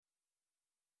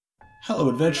Hello,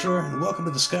 adventurer, and welcome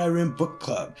to the Skyrim Book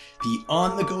Club, the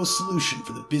on-the-go solution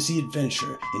for the busy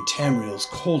adventure in Tamriel's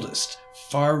coldest,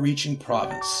 far-reaching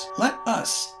province. Let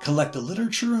us collect the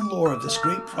literature and lore of this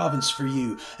great province for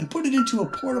you and put it into a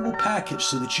portable package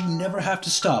so that you never have to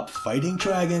stop fighting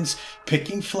dragons,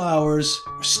 picking flowers,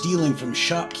 or stealing from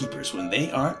shopkeepers when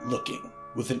they aren't looking.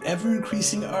 With an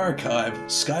ever-increasing archive,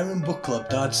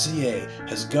 SkyrimBookClub.ca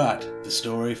has got the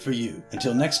story for you.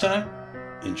 Until next time,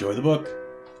 enjoy the book.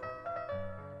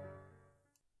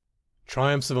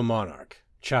 Triumphs of a Monarch,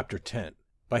 Chapter 10,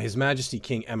 by His Majesty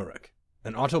King Emeric,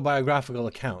 an autobiographical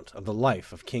account of the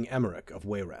life of King Emeric of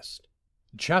Wayrest.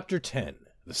 Chapter 10,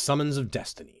 The Summons of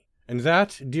Destiny. And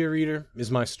that, dear reader, is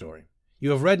my story. You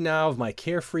have read now of my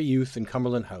carefree youth in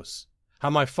Cumberland House, how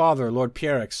my father, Lord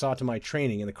Pierric, saw to my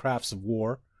training in the crafts of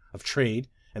war, of trade,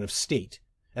 and of state,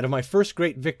 and of my first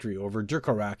great victory over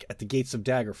Durkorak at the gates of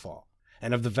Daggerfall,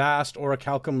 and of the vast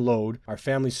orichalcum lode our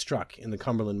family struck in the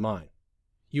Cumberland mine.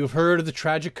 You have heard of the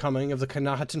tragic coming of the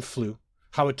Knahaton Flu,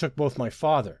 how it took both my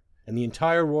father and the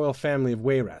entire royal family of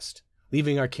Wayrest,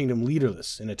 leaving our kingdom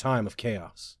leaderless in a time of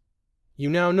chaos. You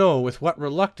now know with what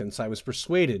reluctance I was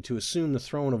persuaded to assume the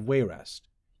throne of Wayrest.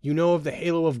 You know of the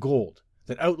halo of gold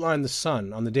that outlined the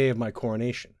sun on the day of my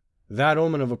coronation. That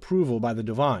omen of approval by the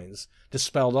divines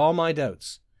dispelled all my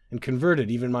doubts and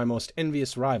converted even my most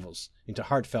envious rivals into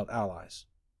heartfelt allies.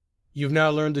 You have now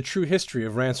learned the true history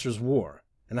of Rancer's War,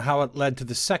 and how it led to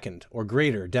the second, or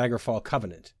greater, Daggerfall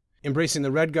Covenant, embracing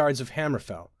the Redguards of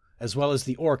Hammerfell, as well as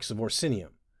the Orcs of Orsinium,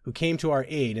 who came to our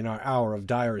aid in our hour of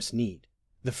direst need.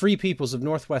 The free peoples of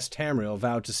northwest Tamriel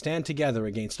vowed to stand together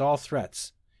against all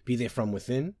threats, be they from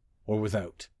within or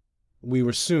without. We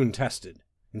were soon tested.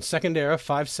 In Second Era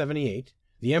 578,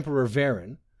 the Emperor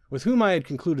Varen, with whom I had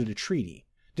concluded a treaty,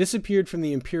 disappeared from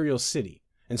the imperial city,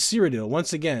 and Cyrodiil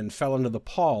once again fell under the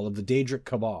pall of the Daedric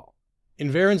Cabal.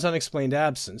 In Varen's unexplained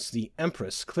absence, the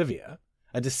Empress Clivia,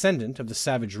 a descendant of the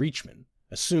savage Reachman,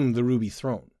 assumed the Ruby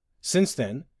Throne. Since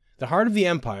then, the heart of the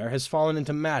Empire has fallen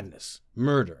into madness,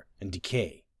 murder, and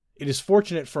decay. It is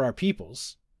fortunate for our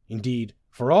peoples, indeed,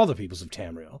 for all the peoples of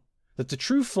Tamriel, that the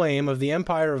true flame of the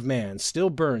Empire of Man still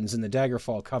burns in the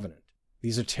Daggerfall Covenant.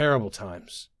 These are terrible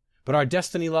times, but our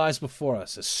destiny lies before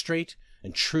us as straight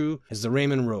and true as the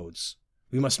Rayman roads.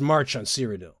 We must march on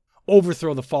Cyrodiil,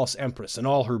 overthrow the false Empress and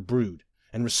all her brood,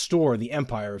 and restore the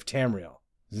Empire of Tamriel.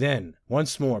 Then,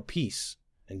 once more, peace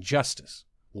and justice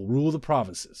will rule the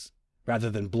provinces, rather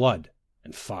than blood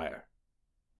and fire.